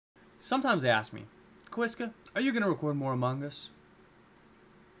Sometimes they ask me, Cawiska, are you going to record more Among Us?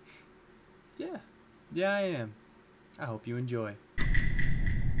 Yeah. Yeah, I am. I hope you enjoy.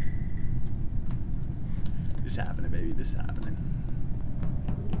 This is happening, baby. This is happening.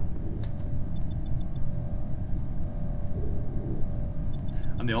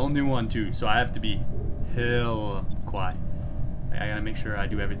 I'm the only one, too, so I have to be hell quiet. I gotta make sure I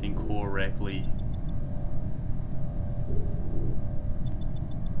do everything correctly.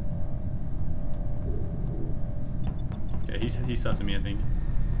 Okay, he's sussing me, I think.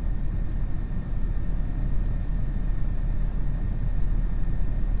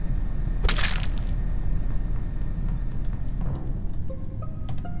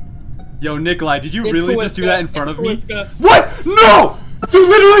 Yo, Nikolai, did you really just do that in front of me? What? No! You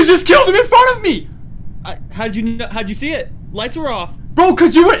literally just killed him in front of me! How'd you see it? Lights were off. Bro,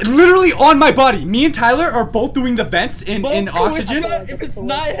 cause you were literally on my body. Me and Tyler are both doing the vents in oxygen. If it's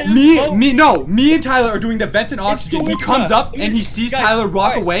not him, me and Tyler are doing the vents in oxygen. He comes up and he sees Tyler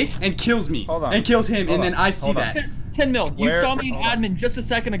walk away and kills me. And kills him, and then I see that. 10 mil. You saw me in admin just a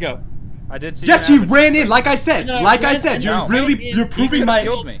second ago. I did see. Yes, he ran in. Like I said. You're proving my.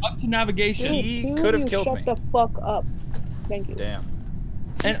 Up to navigation. He could have killed me. Shut the fuck up. Thank you. Damn.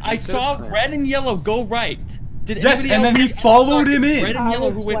 And I saw red and yellow go right. Yes, and then he followed him in. Red and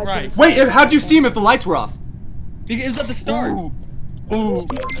yellow who went right. Wait, how'd you see him if the lights were off? It was at the start. Ooh.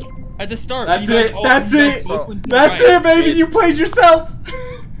 At the start. That's it. That's it. That's it, baby. You played yourself.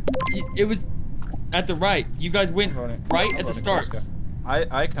 It was at the right. You guys went right at the start.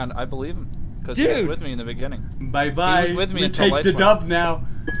 I believe him because he was with me in the beginning. Bye bye. He was with me we take the dub now.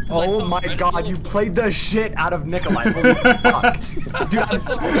 Oh my god, you played the shit out of Nikolai. Holy fuck. Dude, I'm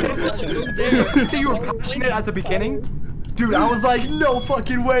so pissed. You were passionate at the beginning? Dude, I was like, no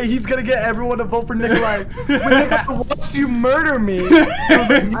fucking way, he's gonna get everyone to vote for Nikolai. When Nikolai watched you murder me, I was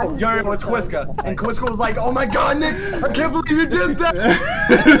like, yo, it's Cawiska. And Cawiska was like, oh my god, Nick, I can't believe you did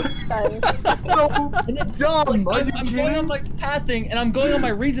that. So dumb. Are you I'm kidding? going on my pathing and I'm going on my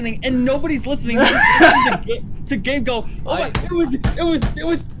reasoning and nobody's listening to Gabe go, oh my, it was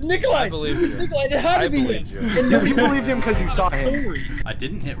Nikolai. I believe you. Nikolai, it had to be him. And nobody believed him because you saw him. I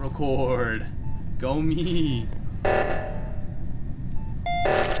didn't hit record. Go me.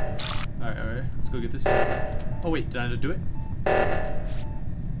 Alright, let's go get this. Oh wait, did I just do it?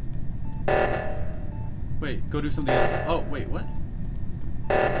 Wait, go do something else. Oh, wait, what?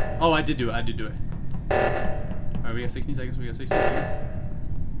 Oh, I did do it, Alright, we got 16 seconds,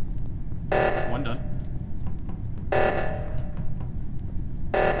 One done.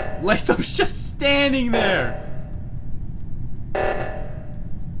 Latham's just standing there!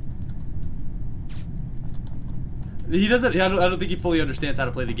 He doesn't. I don't think he fully understands how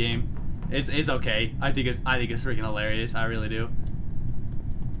to play the game. It's okay. I think it's freaking hilarious. I really do.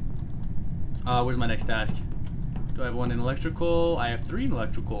 Where's my next task? Do I have one in electrical? I have 3 in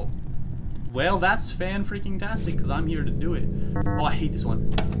electrical. Well, that's fan freaking tastic because I'm here to do it. Oh, I hate this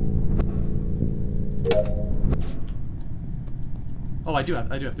one. Oh, I do have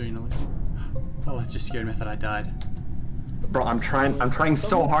 3 in electrical. Oh, that just scared me. I thought I died. Bro, I'm trying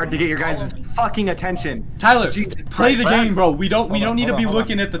so hard to get your guys' fucking attention. Tyler, Jesus play the Christ. game, bro. We don't need to be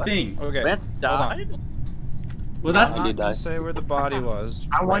looking at the thing. Okay. Rance died? Well, that's I'm not gonna say where the body was.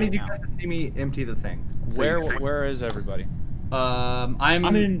 I wanted you guys to see me empty the thing. So Where is everybody? I'm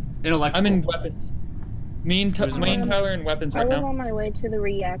in electrical. I'm in weapons. Me and Tyler in weapons right I was now. on my way to the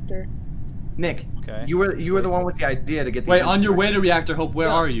reactor. Nick, Okay. you were the one with the idea to get the. Wait, on your way to reactor, Hope, where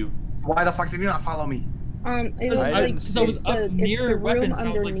are you? Why the fuck did you not follow me? It was I like didn't see. I was up near weapons and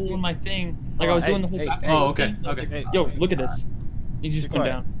I was like doing my thing. Like I was doing the whole back. Oh, okay, thing. okay. Hey, Yo, look at this. You just went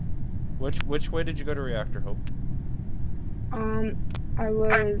down. Which way did you go to reactor, Hope? I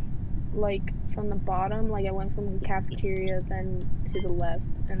was like from the bottom, like I went from the cafeteria, then to the left,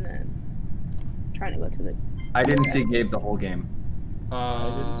 and then trying to go to the. I didn't see Gabe the whole game.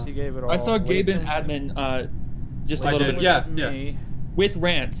 I didn't see Gabe at all. I saw Gabe in admin just a little bit. Yeah. With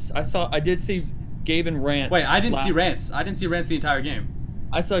Rance. I did see Gabe and Rance. Wait, I didn't see Rance. I didn't see Rance the entire game.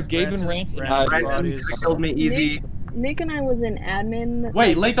 I saw Gabe and Rance. Brandon killed me easy. Nick and I was in admin.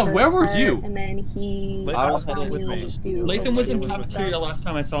 Wait, like, Latham, where were you? And then he. Latham was in cafeteria last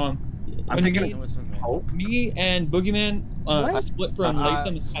time I saw him. I'm thinking Hope. Me and Boogeyman split from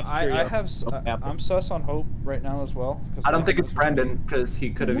Latham and cafeteria. I'm sus on Hope right now as well. I don't think it's Brendan because he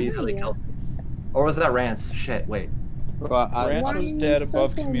could have easily killed me. Or was that Rance? Shit, wait. Rance was dead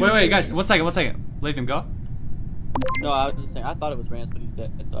above community. Wait, guys, one second. Latham, go. No, I was just saying, I thought it was Rance, but he's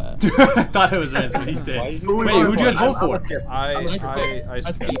dead. It's I thought it was Rance, but he's dead. Wait, who'd you guys vote for? I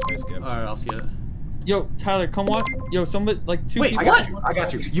skipped. Alright, I'll skip it. Yo, Tyler, come watch. Yo, somebody, like, two Wait, people. I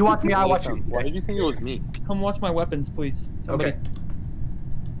got you. You watch me, I watch you. Why did you think it was me? Come watch my weapons, please. Somebody. Okay.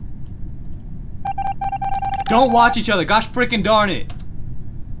 Don't watch each other. Gosh freaking darn it.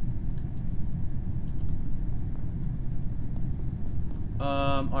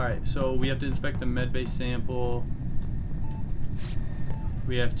 Alright, so we have to inspect the med-base sample.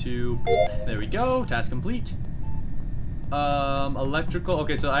 We have to... There we go. Task complete. Electrical.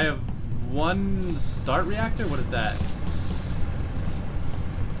 Okay, so I have one start reactor. What is that?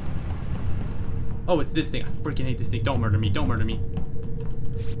 Oh, it's this thing. I freaking hate this thing. Don't murder me. Don't murder me.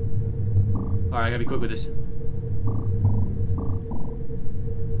 Alright, I gotta be quick with this.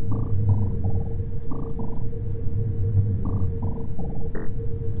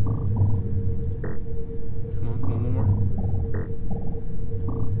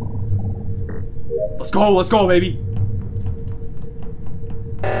 Let's go, baby.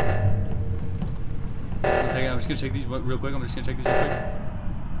 One second, I'm just gonna check these real quick.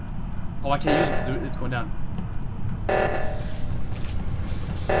 Oh, I can't use it because it's going down.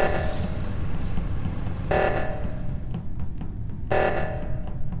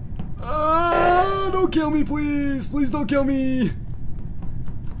 Don't kill me, please. Please don't kill me.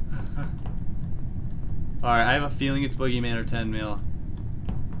 Alright, I have a feeling it's Boogeyman or 10 mil.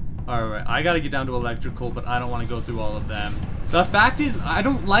 Alright, I gotta get down to electrical, but I don't want to go through all of them. The fact is, I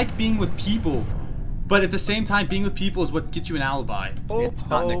don't like being with people, but at the same time, being with people is what gets you an alibi. It's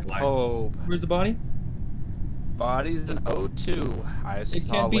not Hope. Where's the body? Body's an O2. I It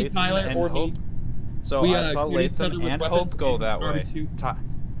saw can't be Latham Tyler and or Hope. me. So We, I saw cleared each other Latham with and weapons Hope go and that way. R2.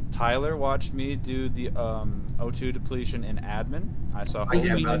 Tyler watched me do the O2 depletion in admin. I saw I Hope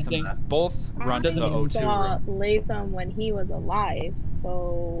can't and vouch for Latham that. both run to the I O2 saw room. Latham when he was alive,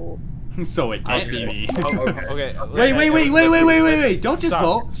 so... So it can't be me. Okay. Wait. Don't just Stop.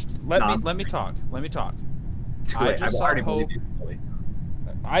 vote. Let me talk. I just saw Hope.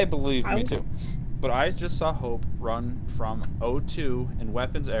 I believe me too. But I just saw Hope run from O2 in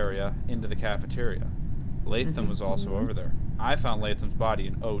weapons area into the cafeteria. Latham was also over there. I found Latham's body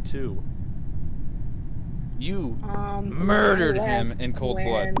in O2. You murdered him in cold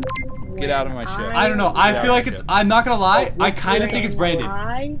blood. Get out of my ship. I don't know. I feel like it's. I'm not gonna lie. I kind of think it's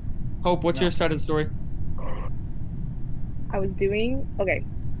Brandon. Hope, what's your side of the story? I was doing... Okay.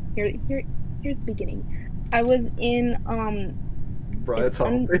 Here's the beginning. I was in, Bro,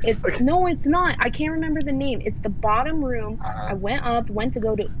 no, it's not. I can't remember the name. It's the bottom room. I went to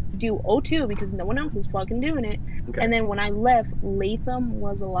go to do O2 because no one else was fucking doing it. Okay. And then when I left, Latham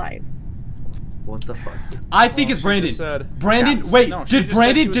was alive. What the fuck? I think it's Brandon. Brandon, wait. No, did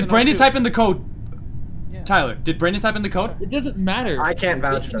Brandon type in the code? Yeah. Tyler, did Brandon type in the code? It doesn't matter. I can't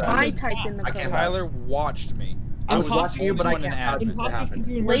vouch for that. I typed in the code. Tyler watched me. I was watching you, but I can't vouch for what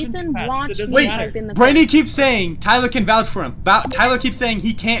happened. Latham watched me. Wait, Brandon keeps saying Tyler can vouch for him. Tyler keeps saying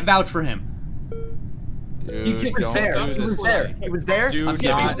he can't vouch for him. Dude, he was there. He was there. He was there. He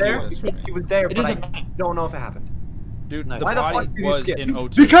was there, but I don't know if it happened. Dude, the why body the fuck was in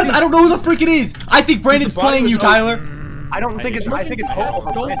O2. Because I don't know who the freak it is. I think Brandon's playing you, Tyler. I don't think it's. I think it's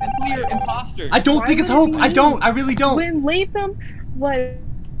Hope. Don't clear imposter. I don't think it's Hope. I don't. I really don't. When Latham was.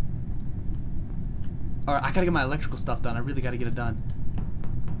 Alright, I gotta get my electrical stuff done. I really gotta get it done.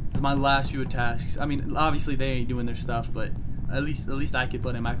 It's my last few tasks. I mean, obviously they ain't doing their stuff, but at least I could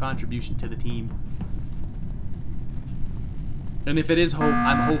put in my contribution to the team. And if it is Hope,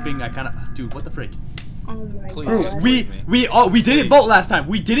 I'm hoping I kind of. Dude, what the frick? Oh my God. We didn't vote last time.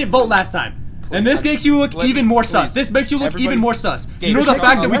 We didn't vote last time. And this makes you look even more sus. This makes you look even more sus. You know the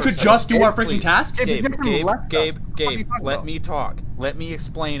fact that we could just do our freaking tasks? Gabe, let me talk. Let me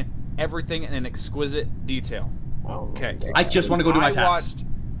explain everything in exquisite detail. Okay. I just want to go do my tasks.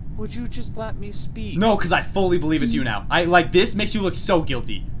 Would you just let me speak? No, because I fully believe it's you now. Like this makes you look so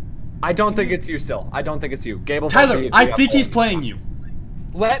guilty. I don't think it's you still. I don't think it's you. Gable. Tyler, I think he's playing you.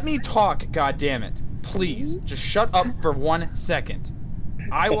 Let me talk, goddammit. Please, just shut up for 1 second.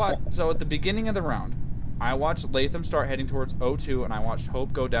 So at the beginning of the round, I watched Latham start heading towards O2, and I watched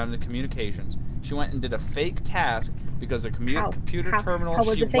Hope go down to communications. She went and did a fake task because the computer terminal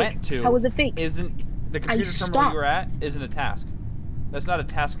she went to isn't the computer terminal you were at isn't a task. That's not a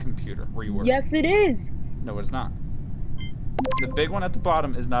task computer where you were. Yes, it is. No, it's not. The big one at the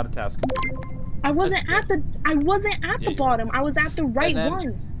bottom is not a task computer. I wasn't at the bottom. I was at the right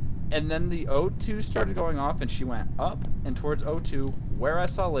one. And then the O2 started going off, and she went up and towards O2, where I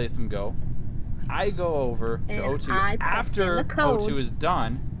saw Latham go. I go over to O2 after O2 is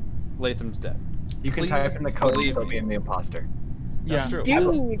done. Latham's dead. You can type in the code and still be in the imposter. That's true.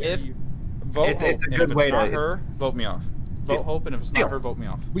 Dude. If vote Hope, and if it's not her, vote me off. Vote Hope, and if it's not her, vote me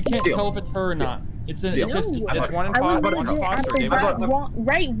off. We can't tell if it's her or not. It's an Deal. it's just No. It's one I was imposter legit game. at the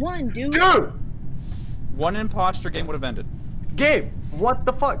right one, dude. Dude! One imposter game would have ended. Gabe, what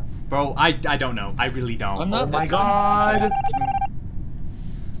the fuck? Bro, I don't know. I really don't. I'm not. Oh my god.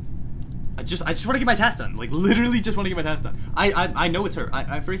 I just want to get my task done. Like literally just want to get my task done. I know it's her.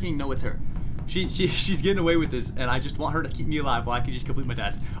 I freaking know it's her. She's getting away with this, and I just want her to keep me alive while I can just complete my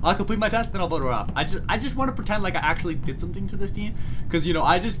task. I'll complete my task, then I'll vote her off. I just want to pretend like I actually did something to this team, because you know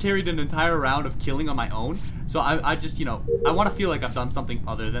I just carried an entire round of killing on my own. So I just you know I want to feel like I've done something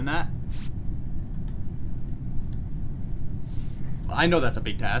other than that. I know that's a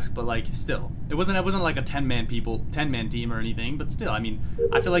big task, but like still, it wasn't like a 10-man team or anything. But still, I mean,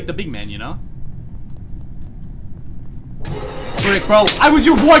 I feel like the big man, you know. Frick, bro, I was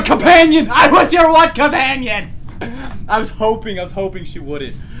your one companion. I was your one companion. I was hoping she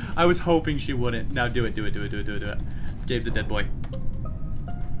wouldn't. I was hoping she wouldn't. Now do it. Gabe's a dead boy.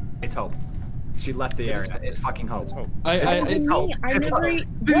 It's Hope. She left the area. It's fucking Hope. It's Hope. It's Hope. I It's never. Hope.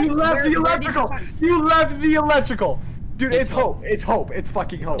 Dude, you left the electrical. You left the electrical. Dude, it's Hope. It's Hope. It's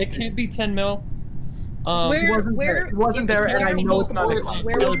fucking Hope. It can't be 10 mil. Where It wasn't there, and I know it's not Nikolai.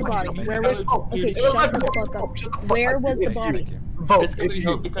 Where was the body? Where was? Okay, shut the fuck up. Where was the body? Vote. It's gonna It's be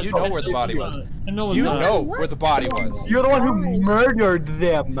you. Hope because You know where the body was. No, You it's not. know where the body was. You're the one who murdered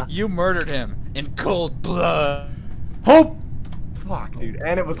them. You murdered him in cold blood. Hope, Fuck, dude.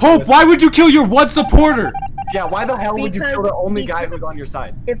 And it was Hope, why would you kill your one supporter? Yeah, why the hell would you kill the only guy because- who's on your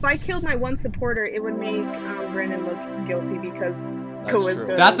side? If I killed my one supporter, it would make Brandon look guilty because That's Cawiska.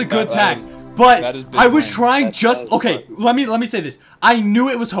 true. That's a good That tag. is- But that is big I was time. trying just okay. Let me say this. I knew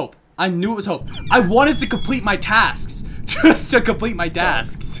it was Hope. I wanted to complete my tasks, just to complete my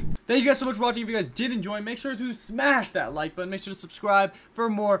tasks. Thank you guys so much for watching. If you guys did enjoy, make sure to smash that like button. Make sure to subscribe for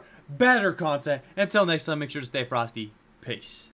more better content. Until next time, make sure to stay frosty. Peace.